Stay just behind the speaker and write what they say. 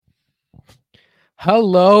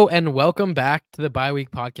Hello and welcome back to the Bye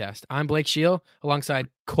Week Podcast. I'm Blake Shield alongside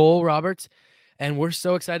Cole Roberts, and we're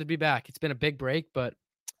so excited to be back. It's been a big break, but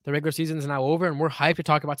the regular season is now over, and we're hyped to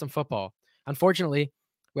talk about some football. Unfortunately,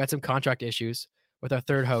 we had some contract issues with our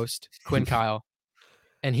third host, Quinn Kyle,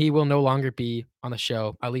 and he will no longer be on the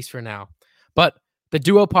show, at least for now. But the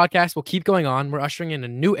duo podcast will keep going on. We're ushering in a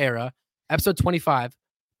new era, episode 25,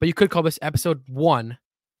 but you could call this episode 1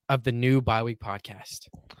 of the new Bye Week Podcast.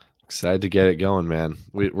 Excited to get it going, man.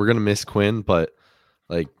 We're gonna miss Quinn, but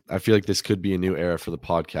I feel like this could be a new era for the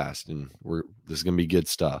podcast, and this is gonna be good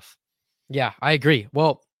stuff. Yeah, I agree.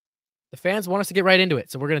 Well, the fans want us to get right into it,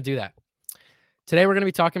 so we're gonna do that. Today, we're gonna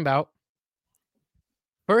be talking about.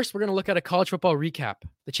 First, we're gonna look at a college football recap,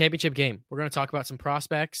 the championship game. We're gonna talk about some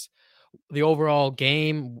prospects, the overall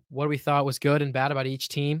game, what we thought was good and bad about each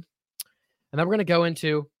team, and then we're gonna go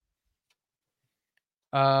into.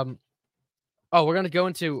 We're going to go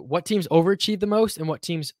into what teams overachieved the most and what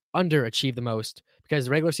teams underachieved the most because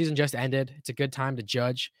the regular season just ended. It's a good time to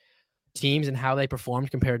judge teams and how they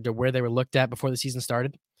performed compared to where they were looked at before the season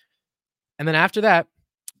started. And then after that,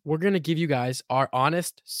 we're going to give you guys our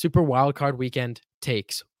honest Super Wildcard Weekend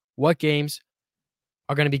takes. What games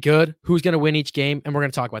are going to be good, who's going to win each game, and we're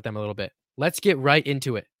going to talk about them a little bit. Let's get right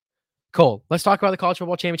into it. Cole, let's talk about the College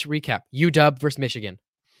Football Championship recap. UW versus Michigan.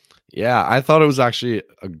 Yeah, I thought it was actually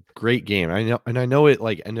a great game. I know it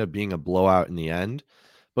ended up being a blowout in the end,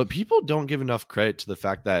 but people don't give enough credit to the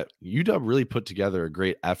fact that UW really put together a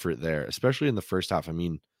great effort there, especially in the first half. I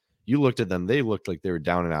mean, you looked at them, they looked like they were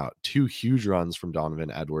down and out. 2 huge runs from Donovan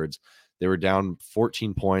Edwards. They were down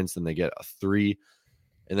 14 points, then they get a 3,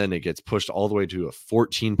 and then it gets pushed all the way to a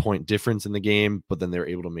 14-point difference in the game, but then they're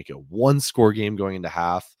able to make a 1-score game going into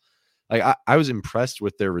half. I was impressed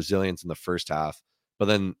with their resilience in the first half. But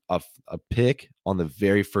then a pick on the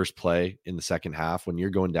very first play in the second half when you're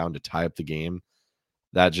going down to tie up the game,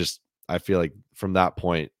 I feel like from that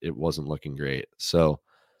point, it wasn't looking great. So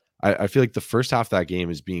I feel like the first half of that game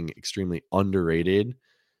is being extremely underrated.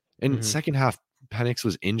 And second half, Penix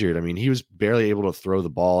was injured. I mean, he was barely able to throw the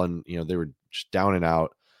ball and, they were just down and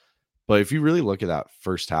out. But if you really look at that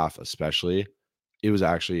first half, especially, it was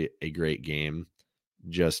actually a great game.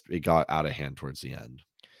 Just it got out of hand towards the end.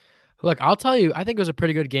 Look, I'll tell you, I think it was a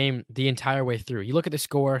pretty good game the entire way through. You look at the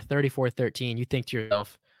score, 34-13, you think to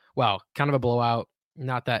yourself, wow, kind of a blowout,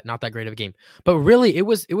 not that great of a game. But really, it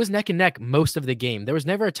was neck and neck most of the game. There was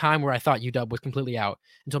never a time where I thought UW was completely out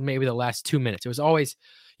until maybe the last 2 minutes. It was always,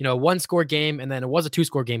 a 1-score game, and then it was a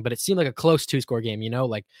 2-score game, but it seemed like a close 2-score game,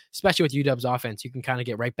 especially with UW's offense, you can kind of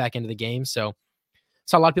get right back into the game. So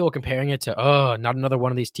saw a lot of people comparing it to, not another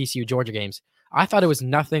one of these TCU Georgia games. I thought it was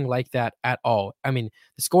nothing like that at all. I mean,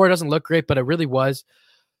 the score doesn't look great, but it really was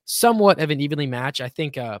somewhat of an evenly match. I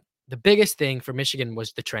think the biggest thing for Michigan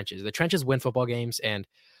was the trenches. The trenches win football games, and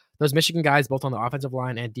those Michigan guys, both on the offensive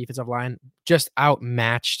line and defensive line, just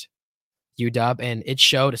outmatched UW, and it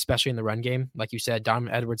showed, especially in the run game. Like you said,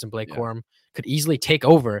 Donovan Edwards and Blake Corum could easily take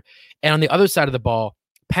over. And on the other side of the ball,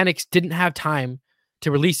 Penix didn't have time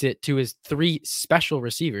to release it to his 3 special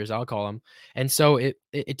receivers, I'll call them. And so it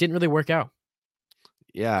didn't really work out.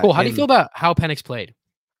 Yeah. Cool. How do you feel about how Penix played?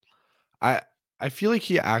 I feel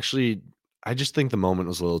like I just think the moment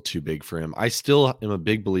was a little too big for him. I still am a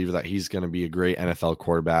big believer that he's going to be a great NFL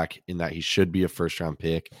quarterback in that he should be a first-round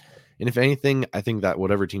pick. And if anything, I think that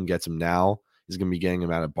whatever team gets him now is going to be getting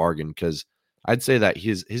him at a bargain because I'd say that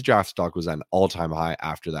his draft stock was at an all-time high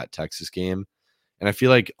after that Texas game. And I feel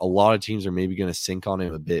like a lot of teams are maybe going to sink on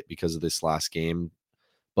him a bit because of this last game.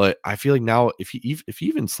 But I feel like now if he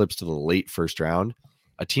even slips to the late first round,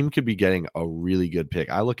 a team could be getting a really good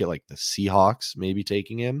pick. I look at the Seahawks maybe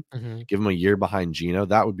taking him, give him a year behind Geno.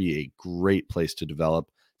 That would be a great place to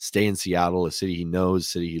develop, stay in Seattle, a city he knows,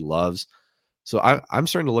 city he loves. So I'm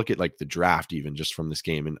starting to look at the draft even just from this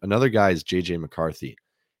game. And another guy is JJ McCarthy.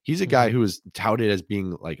 He's a guy who is touted as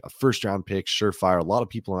being a first round pick, surefire. A lot of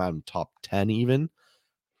people have him top 10 even.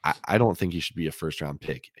 I don't think he should be a first round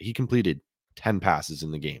pick. He completed 10 passes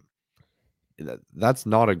in the game. That's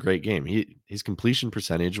not a great game. His completion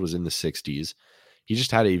percentage was in the 60s. He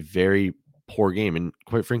just had a very poor game and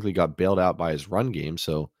quite frankly got bailed out by his run game.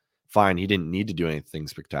 So fine, he didn't need to do anything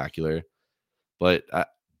spectacular. But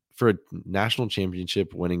for a national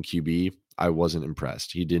championship winning QB, I wasn't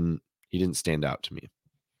impressed. He didn't stand out to me.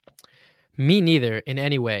 Me neither in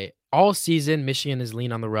any way. All season, Michigan has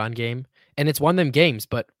leaned on the run game, and it's won them games.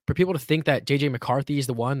 But for people to think that JJ McCarthy is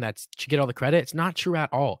the one that should get all the credit, it's not true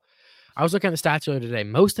at all. I was looking at the stats earlier today.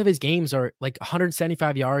 Most of his games are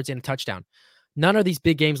 175 yards and a touchdown. None of these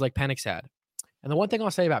big games like Penix had. And the one thing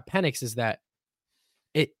I'll say about Penix is that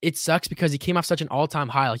it sucks because he came off such an all-time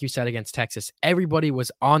high, like you said, against Texas. Everybody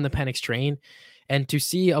was on the Penix train, and to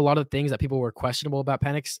see a lot of things that people were questionable about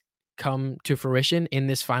Penix come to fruition in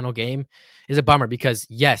this final game is a bummer because,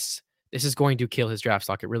 yes, this is going to kill his draft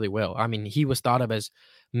stock. It really will. I mean, he was thought of as,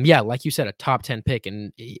 yeah, like you said, a top 10 pick,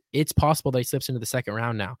 and it's possible that he slips into the second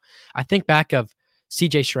round now. I think back of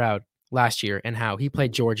CJ Stroud last year and how he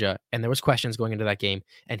played Georgia, and there was questions going into that game,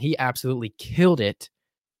 and he absolutely killed it.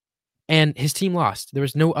 And his team lost. There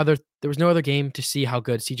was no other game to see how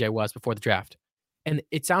good CJ was before the draft. And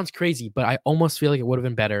it sounds crazy, but I almost feel like it would have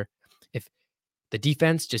been better if the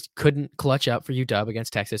defense just couldn't clutch up for UW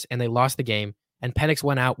against Texas and they lost the game and Penix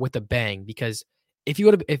went out with a bang, because if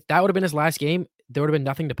that would have been his last game, there would have been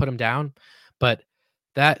nothing to put him down. But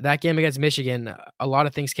that game against Michigan, a lot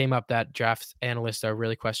of things came up that draft analysts are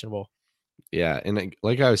really questionable. Yeah, and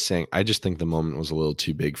like I was saying, I just think the moment was a little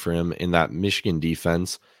too big for him in that Michigan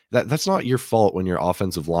defense. That's not your fault when your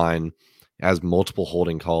offensive line has multiple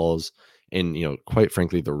holding calls, and quite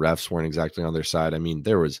frankly, the refs weren't exactly on their side. I mean,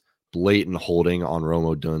 there was blatant holding on Rome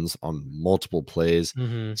Odunze on multiple plays.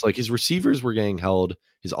 Mm-hmm. So like his receivers were getting held,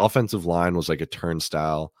 his offensive line was like a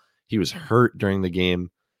turnstile. He was hurt during the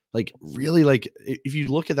game. Like really, like if you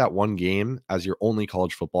look at that one game as your only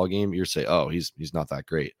college football game, you're say, oh, he's not that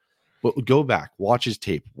great. But go back, watch his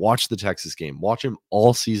tape, watch the Texas game, watch him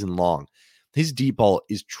all season long. His deep ball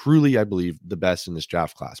is truly, I believe, the best in this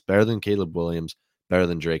draft class. Better than Caleb Williams, better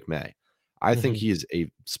than Drake May. I think he is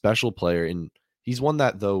a special player, and he's one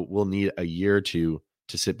that, though, will need a year or two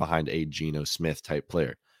to sit behind a Geno Smith type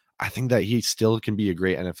player. I think that he still can be a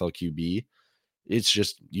great NFL QB. It's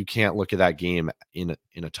just you can't look at that game in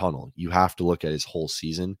a tunnel. You have to look at his whole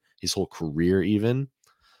season, his whole career even.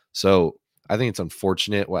 So I think it's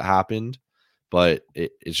unfortunate what happened, but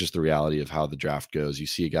it's just the reality of how the draft goes. You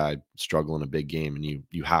see a guy struggle in a big game, and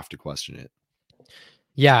you have to question it.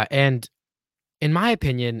 Yeah, and in my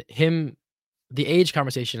opinion, the age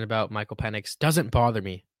conversation about Michael Penix doesn't bother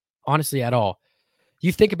me, honestly, at all.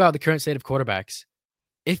 You think about the current state of quarterbacks.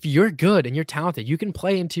 If you're good and you're talented, you can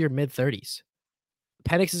play into your mid-30s.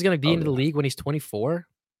 Penix is going to be into the league when he's 24.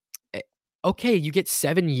 Okay, you get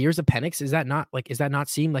 7 years of Penix. Does that not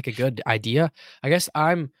seem like a good idea? I guess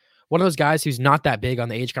I'm one of those guys who's not that big on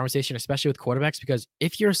the age conversation, especially with quarterbacks, because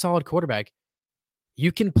if you're a solid quarterback,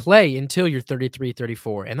 you can play until you're 33,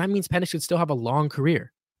 34. And that means Penix could still have a long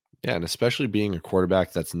career. Yeah, and especially being a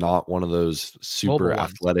quarterback that's not one of those super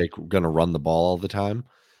athletic, going to run the ball all the time.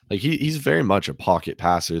 Like he's very much a pocket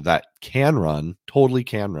passer that can run, totally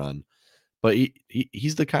can run, but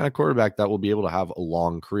he's the kind of quarterback that will be able to have a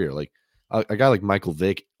long career. Like a guy like Michael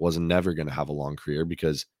Vick was never going to have a long career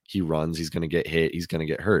because he runs, he's going to get hit, he's going to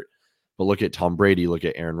get hurt. But look at Tom Brady, look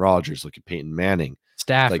at Aaron Rodgers, look at Peyton Manning.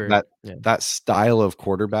 Stafford. Like that style of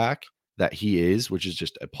quarterback that he is, which is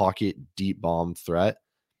just a pocket deep bomb threat.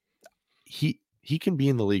 He can be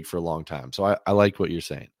in the league for a long time. So I like what you're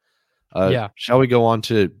saying. Shall we go on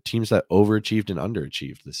to teams that overachieved and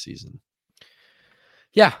underachieved this season?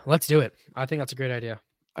 Yeah, let's do it. I think that's a great idea.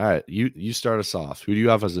 All right, you start us off. Who do you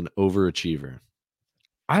have as an overachiever?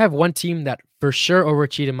 I have one team that for sure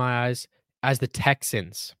overachieved in my eyes as the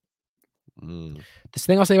Texans. This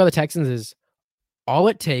thing I'll say about the Texans is all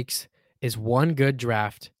it takes is one good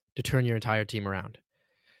draft to turn your entire team around.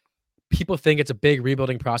 People think it's a big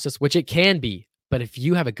rebuilding process, which it can be. But if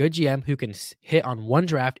you have a good GM who can hit on one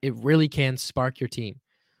draft, it really can spark your team.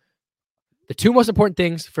 The two most important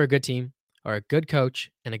things for a good team are a good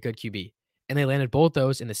coach and a good QB. And they landed both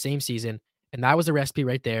those in the same season. And that was the recipe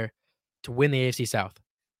right there to win the AFC South.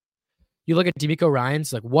 You look at DeMeco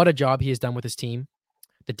Ryans, like what a job he has done with his team.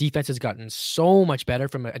 The defense has gotten so much better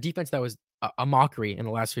from a defense that was a mockery in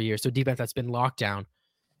the last few years. So defense that's been locked down.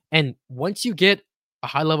 And once you get a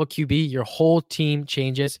high-level QB, your whole team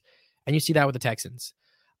changes. And you see that with the Texans.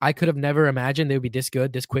 I could have never imagined they would be this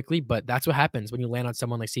good this quickly, but that's what happens when you land on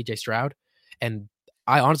someone like CJ Stroud. And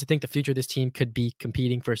I honestly think the future of this team could be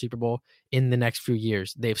competing for a Super Bowl in the next few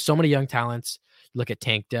years. They have so many young talents. You look at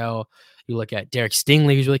Tank Dell. You look at Derek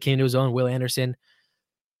Stingley, who's really came to his own. Will Anderson.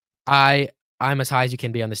 I'm as high as you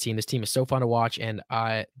can be on this team. This team is so fun to watch, and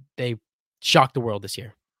they shocked the world this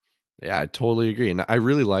year. Yeah, I totally agree. And I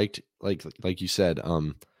really liked, like you said,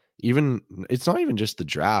 even it's not even just the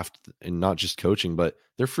draft and not just coaching, but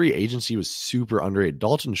their free agency was super underrated.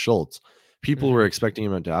 Dalton Schultz, people were expecting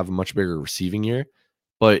him to have a much bigger receiving year,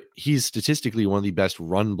 but he's statistically one of the best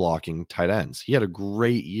run blocking tight ends. He had a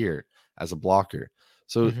great year as a blocker.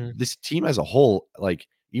 So this team as a whole, like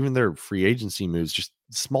even their free agency moves, just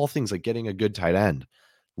small things like getting a good tight end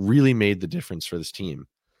really made the difference for this team.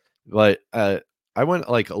 But I went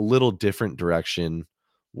like a little different direction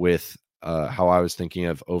with how I was thinking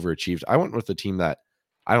of overachieved. I went with a team that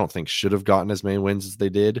I don't think should have gotten as many wins as they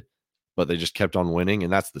did, but they just kept on winning,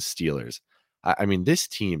 and that's the Steelers. I mean, this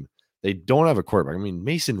team, they don't have a quarterback. I mean,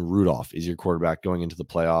 Mason Rudolph is your quarterback going into the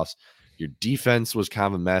playoffs. Your defense was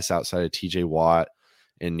kind of a mess outside of TJ Watt,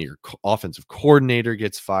 and your offensive coordinator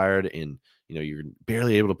gets fired, and you're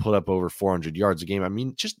barely able to put up over 400 yards a game. I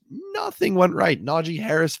mean, just nothing went right. Najee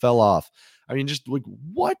Harris fell off. I mean, just like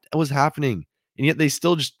what was happening? And yet they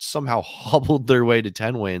still just somehow hobbled their way to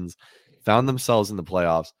 10 wins, found themselves in the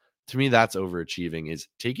playoffs. To me, that's overachieving, is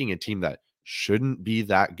taking a team that shouldn't be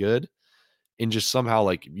that good and just somehow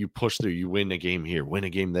like you push through, you win a game here, win a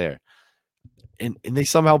game there. And they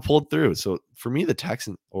somehow pulled through. So for me, the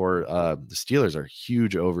Texans or the Steelers are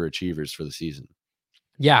huge overachievers for the season.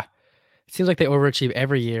 Yeah. It seems like they overachieve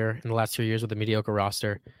every year in the last 2 years with a mediocre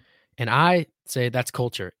roster. And I say that's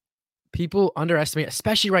culture. People underestimate,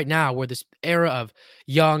 especially right now where this era of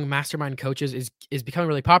young mastermind coaches is becoming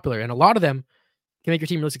really popular. And a lot of them can make your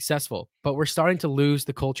team really successful. But we're starting to lose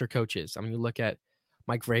the culture coaches. I mean, you look at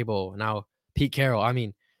Mike Vrabel, now Pete Carroll. I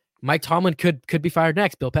mean, Mike Tomlin could be fired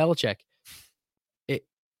next, Bill Belichick.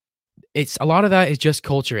 It's a lot of that is just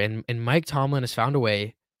culture. And Mike Tomlin has found a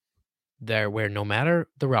way there where no matter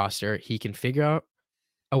the roster, he can figure out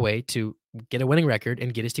a way to get a winning record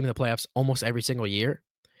and get his team in the playoffs almost every single year.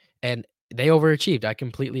 And they overachieved. I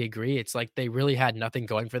completely agree. It's like they really had nothing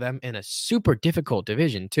going for them in a super difficult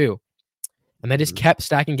division too. And they just kept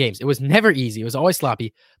stacking games. It was never easy. It was always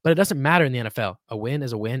sloppy, but it doesn't matter in the NFL. A win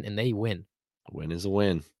is a win, and they win. A win is a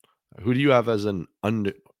win. Who do you have as an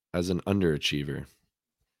underachiever?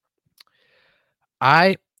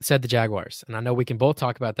 I said the Jaguars, and I know we can both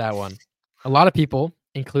talk about that one. A lot of people,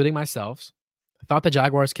 including myself, thought the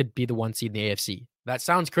Jaguars could be the 1 seed in the AFC. That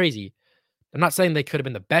sounds crazy. I'm not saying they could have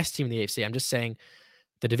been the best team in the AFC. I'm just saying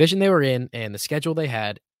the division they were in and the schedule they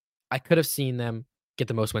had, I could have seen them get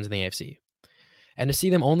the most wins in the AFC. And to see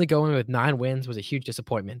them only going with 9 wins was a huge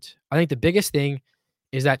disappointment. I think the biggest thing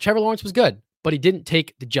is that Trevor Lawrence was good, but he didn't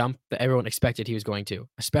take the jump that everyone expected he was going to,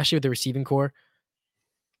 especially with the receiving core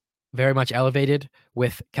very much elevated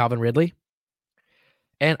with Calvin Ridley.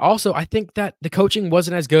 And also, I think that the coaching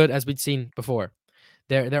wasn't as good as we'd seen before.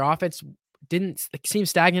 Their offense didn't seem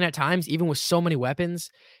stagnant at times, even with so many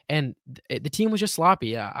weapons. And the team was just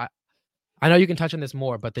sloppy. I know you can touch on this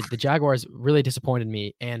more, but the Jaguars really disappointed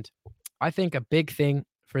me. And I think a big thing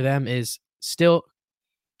for them is still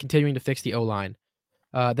continuing to fix the O-line.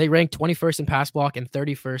 They ranked 21st in pass block and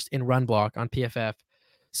 31st in run block on PFF.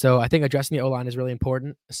 So I think addressing the O-line is really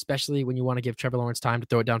important, especially when you want to give Trevor Lawrence time to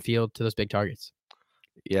throw it downfield to those big targets.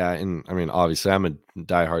 Yeah, and I mean, obviously, I'm a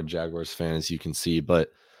diehard Jaguars fan, as you can see, but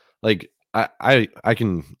like I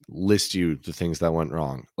can list you the things that went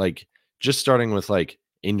wrong. Like just starting with like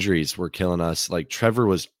injuries were killing us. Like Trevor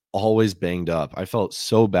was always banged up. I felt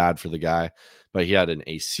so bad for the guy, but he had an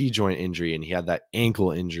AC joint injury and he had that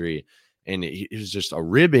ankle injury, and it was just a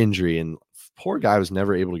rib injury. And poor guy was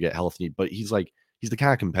never able to get healthy. But he's the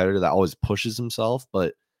kind of competitor that always pushes himself,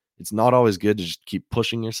 but it's not always good to just keep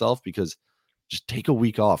pushing yourself, because just take a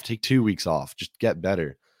week off, take 2 weeks off, just get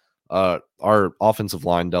better. Our offensive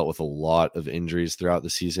line dealt with a lot of injuries throughout the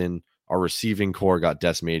season. Our receiving core got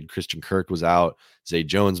decimated. Christian Kirk was out. Zay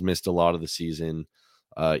Jones missed a lot of the season.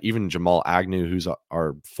 Even Jamal Agnew, who's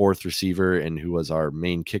our 4th receiver and who was our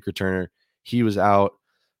main kick returner, he was out.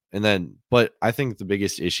 But I think the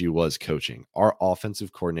biggest issue was coaching. Our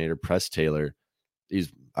offensive coordinator, Press Taylor,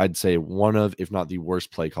 is, I'd say, one of, if not the worst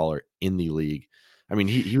play caller in the league. I mean,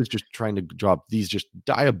 he was just trying to drop these just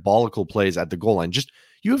diabolical plays at the goal line. Just,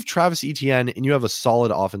 you have Travis Etienne and you have a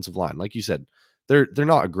solid offensive line. Like you said, they're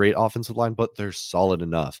not a great offensive line, but they're solid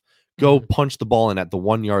enough. Go punch the ball in at the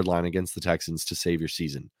 1 yard line against the Texans to save your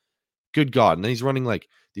season. Good God. And then he's running like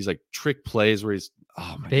these like trick plays where he's,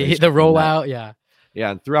 oh my God, The rollout. Yeah.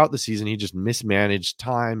 Yeah. And throughout the season, he just mismanaged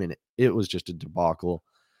time and it was just a debacle.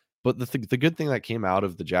 But the good thing that came out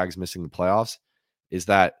of the Jags missing the playoffs is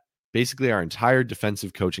that basically our entire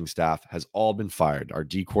defensive coaching staff has all been fired. Our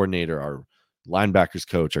D coordinator, our linebackers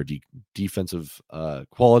coach, our defensive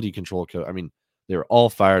quality control coach. I mean, they were all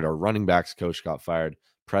fired. Our running backs coach got fired.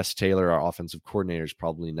 Press Taylor, our offensive coordinator, is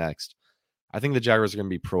probably next. I think the Jaguars are going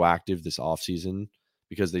to be proactive this offseason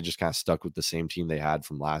because they just kind of stuck with the same team they had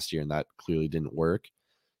from last year, and that clearly didn't work.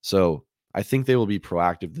 So I think they will be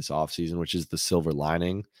proactive this offseason, which is the silver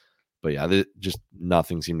lining. But yeah, just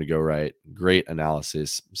nothing seemed to go right. Great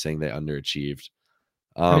analysis saying they underachieved.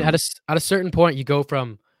 I mean, at a certain point, you go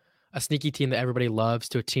from a sneaky team that everybody loves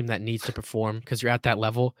to a team that needs to perform because you're at that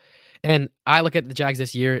level. And I look at the Jags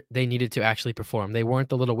this year, they needed to actually perform. They weren't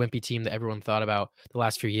the little wimpy team that everyone thought about the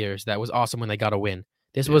last few years. That was awesome when they got a win.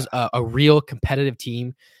 This Yeah, was a real competitive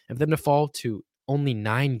team, and for them to fall to only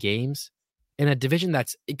 9 games in a division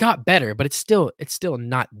it got better, but it's still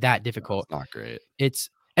not that no, difficult. it's not great. It's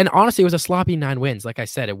and honestly, it was a sloppy 9 wins. Like I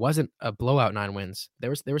said, it wasn't a blowout 9 wins. There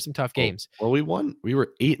were some tough games. Well, we won. We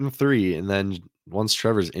were 8-3, and then once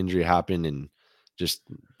Trevor's injury happened and just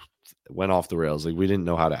went off the rails, like we didn't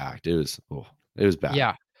know how to act. It was bad.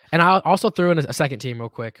 Yeah, and I'll also throw in a second team real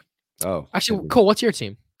quick. Oh, Actually, Cole, what's your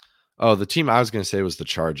team? oh, the team I was going to say was the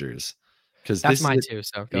Chargers, because That's mine too.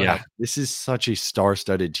 So go ahead. this is such a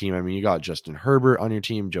star-studded team. I mean, you got Justin Herbert on your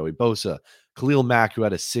team, Joey Bosa, Khalil Mack, who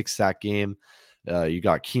had a 6-sack game. You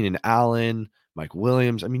got Keenan Allen, Mike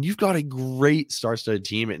Williams. I mean, you've got a great star-studded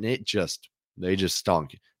team, and they just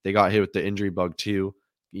stunk. They got hit with the injury bug too.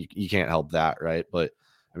 You can't help that, right? But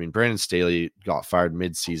I mean, Brandon Staley got fired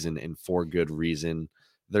mid-season and for good reason.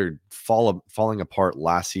 They're falling apart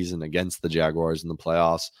last season against the Jaguars in the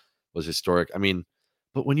playoffs was historic. I mean,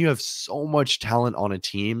 but when you have so much talent on a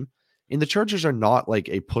team, and the Chargers are not like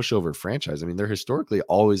a pushover franchise. I mean, they're historically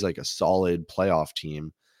always like a solid playoff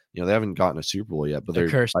team. You know, they haven't gotten a Super Bowl yet, but They're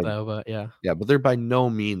cursed though, but yeah. yeah, but they're by no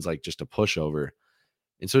means like just a pushover.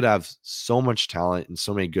 And so to have so much talent and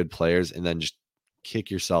so many good players and then just kick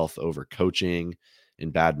yourself over coaching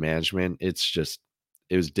and bad management, it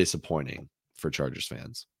was disappointing for Chargers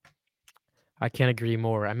fans. I can't agree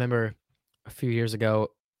more. I remember a few years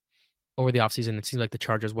ago over the offseason, it seemed like the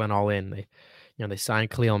Chargers went all in. They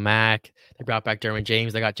signed Khalil Mack, they brought back Derwin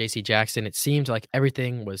James, they got JC Jackson. It seemed like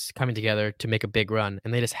everything was coming together to make a big run,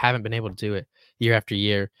 and they just haven't been able to do it year after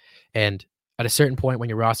year. And at a certain point, when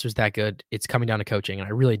your roster's that good, it's coming down to coaching. And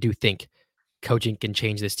I really do think coaching can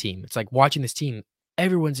change this team. It's like watching this team,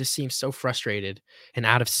 everyone just seems so frustrated and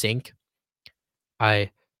out of sync. I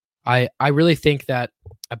really think that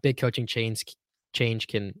a big coaching change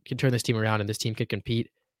can turn this team around and this team can compete.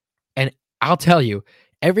 And I'll tell you,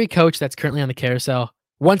 every coach that's currently on the carousel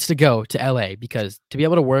wants to go to LA because to be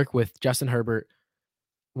able to work with Justin Herbert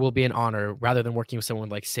will be an honor rather than working with someone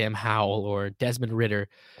like Sam Howell or Desmond Ritter.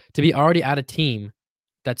 To be already at a team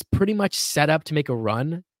that's pretty much set up to make a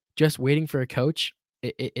run, just waiting for a coach,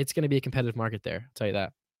 it's going to be a competitive market there. I'll tell you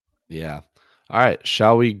that. Yeah. All right.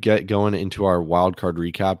 Shall we get going into our wild card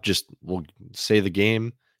recap? We'll say the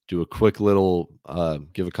game, do a quick little,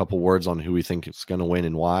 give a couple words on who we think is going to win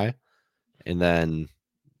and why, and then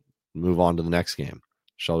move on to the next game.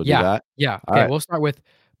 Shall we do that? Yeah. All Okay. right. We'll start with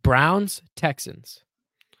Browns Texans.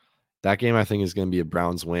 That game, I think, is going to be a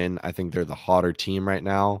Browns win. I think they're the hotter team right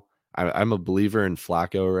now. I'm a believer in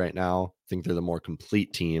Flacco right now. I think they're the more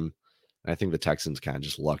complete team. I think the Texans kind of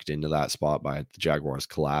just lucked into that spot by the Jaguars'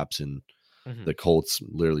 collapse and the Colts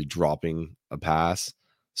literally dropping a pass.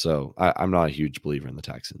 So I'm not a huge believer in the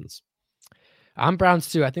Texans. I'm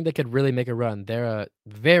Browns too. I think they could really make a run. They're a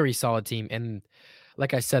very solid team. And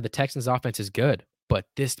like I said, the Texans offense is good, but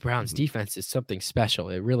this Browns defense is something special.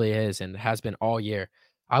 It really is, and has been all year.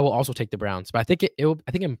 I will also take the Browns, but I think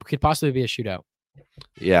it could possibly be a shootout.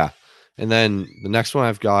 Yeah. And then the next one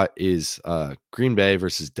I've got is Green Bay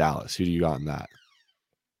versus Dallas. Who do you got in that?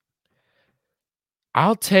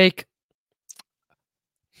 I'll take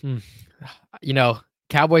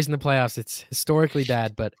Cowboys in the playoffs. It's historically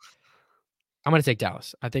bad, but I'm going to take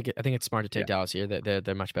Dallas. I think it's smart to take Dallas here. They're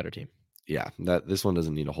a much better team. Yeah, this one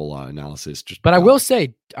doesn't need a whole lot of analysis. But I will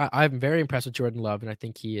say I'm very impressed with Jordan Love, and I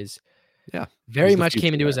think he is very much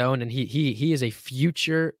came into his own, and he is a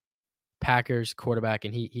future Packers quarterback,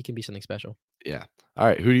 and he can be something special. Yeah. All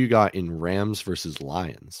right. Who do you got in Rams versus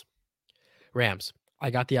Lions? Rams.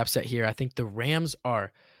 I got the upset here. I think the Rams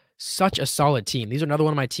are such a solid team. These are another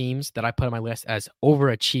one of my teams that I put on my list as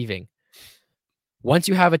overachieving. Once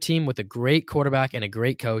you have a team with a great quarterback and a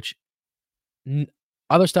great coach,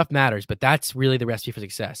 other stuff matters, but that's really the recipe for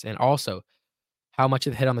success. And also, how much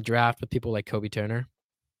of the hit on the draft with people like Kobe Turner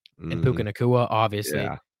and Puka Nacua, obviously.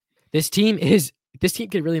 Yeah. This team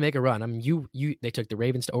could really make a run. I mean, they took the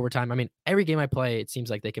Ravens to overtime. I mean, every game I play, it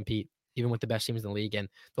seems like they compete, even with the best teams in the league. And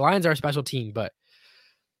the Lions are a special team, but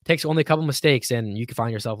it takes only a couple mistakes, and you can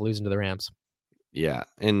find yourself losing to the Rams. Yeah,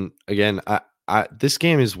 and again, this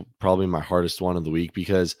game is probably my hardest one of the week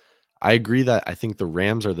because I agree that I think the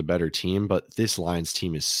Rams are the better team, but this Lions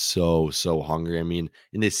team is so hungry. I mean,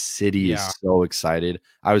 and this city is so excited.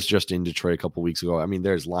 I was just in Detroit a couple weeks ago. I mean,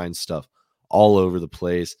 there's Lions stuff all over the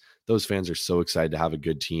place. Those fans are so excited to have a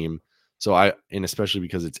good team. So and especially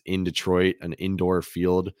because it's in Detroit, an indoor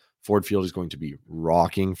field, Ford Field is going to be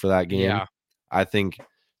rocking for that game. Yeah. I think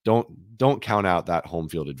don't count out that home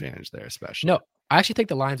field advantage there, especially. No, I actually think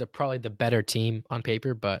the Lions are probably the better team on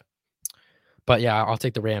paper, but But yeah, I'll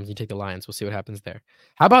take the Rams. You take the Lions. We'll see what happens there.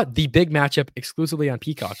 How about the big matchup exclusively on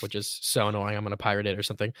Peacock, which is so annoying. I'm going to pirate it or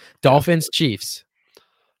something. Dolphins, Chiefs.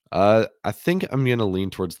 I think I'm going to lean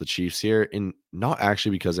towards the Chiefs here, and not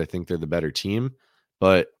actually because I think they're the better team,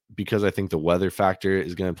 but because I think the weather factor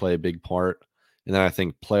is going to play a big part. And then I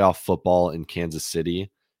think playoff football in Kansas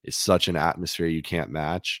City is such an atmosphere you can't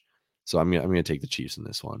match. So I'm going to take the Chiefs in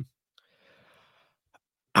this one.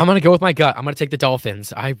 I'm going to go with my gut. I'm going to take the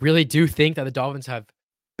Dolphins. I really do think that the Dolphins have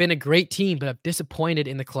been a great team, but have disappointed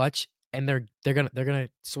in the clutch, and they're going to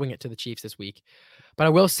swing it to the Chiefs this week. But I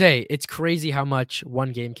will say it's crazy how much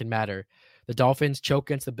one game can matter. The Dolphins choke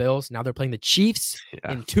against the Bills. Now they're playing the Chiefs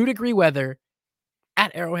in 2-degree weather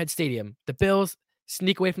at Arrowhead Stadium. The Bills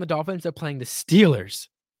sneak away from the Dolphins. They're playing the Steelers.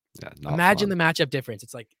 Imagine the matchup difference.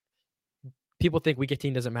 It's like people think Week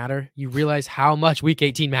 18 doesn't matter. You realize how much Week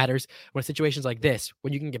 18 matters when situations like this,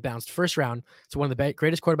 when you can get bounced first round to one of the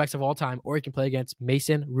greatest quarterbacks of all time, or you can play against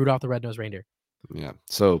Mason Rudolph the Red-Nosed Reindeer. Yeah.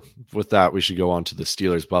 So with that, we should go on to the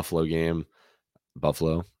Steelers-Buffalo game.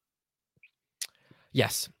 Buffalo.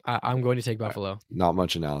 Yes, I'm going to take Buffalo. Not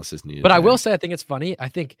much analysis needed. But I will say I think it's funny. I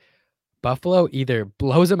think Buffalo either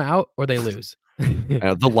blows them out or they lose.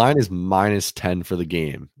 The line is -10 for the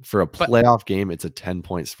game. For a playoff game, it's a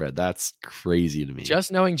 10-point spread. That's crazy to me.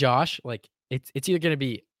 Just knowing Josh, like it's either going to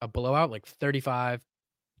be a blowout, like 35-10,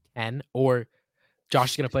 or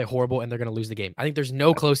Josh is going to play horrible and they're going to lose the game. I think there's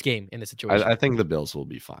no close game in this situation. I think the Bills will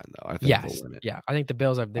be fine, though. I think they'll win it. Yeah, I think the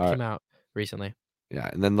Bills they've come out recently. Yeah,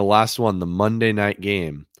 and then the last one, the Monday night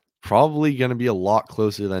game, probably going to be a lot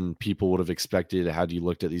closer than people would have expected had you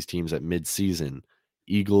looked at these teams at midseason.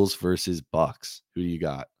 Eagles versus Bucks. Who do you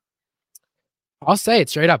got? I'll say it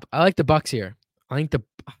straight up. I like the Bucks here. I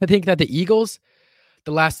think that the Eagles,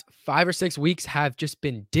 the last 5 or 6 weeks, have just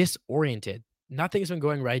been disoriented. Nothing's been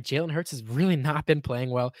going right. Jalen Hurts has really not been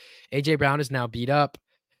playing well. AJ Brown is now beat up.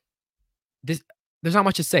 There's not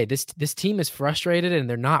much to say. This team is frustrated and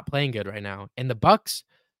they're not playing good right now. And the Bucks,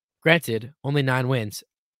 granted, only 9 wins.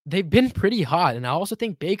 They've been pretty hot. And I also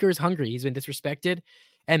think Baker's hungry. He's been disrespected.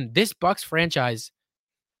 And this Bucks franchise,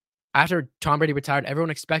 after Tom Brady retired,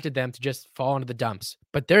 everyone expected them to just fall into the dumps.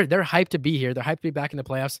 But they're hyped to be here. They're hyped to be back in the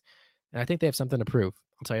playoffs. And I think they have something to prove.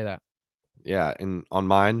 I'll tell you that. Yeah, and on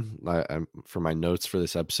mine, for my notes for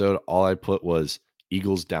this episode, all I put was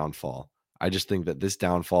Eagles downfall. I just think that this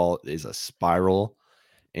downfall is a spiral,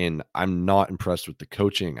 and I'm not impressed with the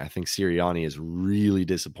coaching. I think Sirianni is really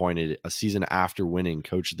disappointed a season after winning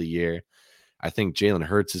Coach of the Year. I think Jalen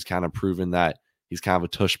Hurts has kind of proven that he's kind of a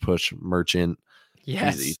tush-push merchant.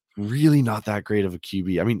 Yes. He's really not that great of a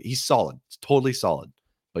QB. I mean, he's solid, totally solid,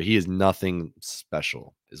 but he is nothing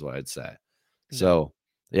special, is what I'd say. No. So,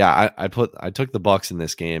 yeah, I took the Bucks in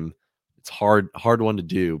this game. It's hard one to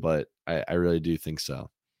do, but I really do think so.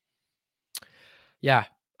 Yeah,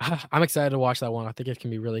 I'm excited to watch that one. I think it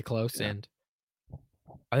can be really close, and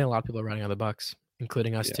I think a lot of people are running on the Bucks,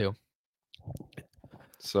 including us too.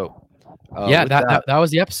 So, that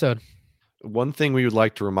was the episode. One thing we would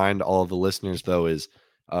like to remind all of the listeners, though, is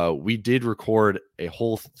we did record a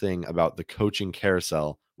whole thing about the coaching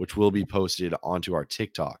carousel, which will be posted onto our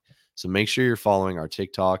TikTok. So make sure you're following our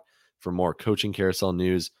TikTok for more coaching carousel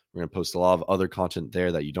news. We're going to post a lot of other content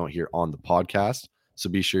there that you don't hear on the podcast. So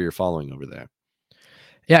be sure you're following over there.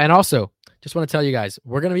 Yeah, and also, just want to tell you guys,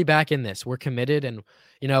 we're going to be back in this. We're committed, and,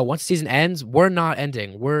 once the season ends, we're not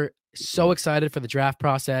ending. We're so excited for the draft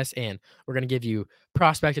process, and we're going to give you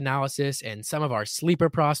prospect analysis and some of our sleeper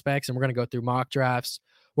prospects, and we're going to go through mock drafts.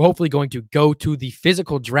 We're hopefully going to go to the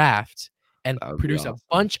physical draft and produce a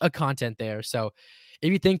bunch of content there. So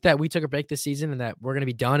if you think that we took a break this season and that we're going to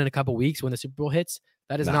be done in a couple weeks when the Super Bowl hits,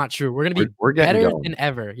 that is not true. We're going to be better than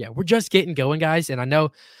ever. Yeah, we're just getting going, guys. And I know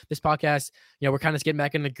this podcast, we're kind of getting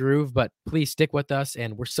back in the groove, but please stick with us.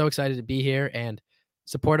 And we're so excited to be here and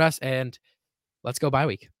support us. And let's go bye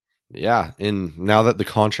week. Yeah. And now that the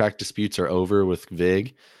contract disputes are over with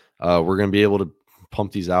VIG, we're going to be able to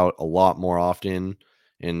pump these out a lot more often.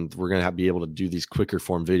 And we're going to be able to do these quicker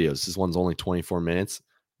form videos. This one's only 24 minutes.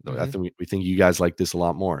 I think we think you guys like this a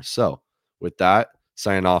lot more. So with that,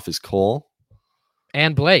 signing off is Cole.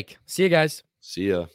 And Blake. See you guys. See ya.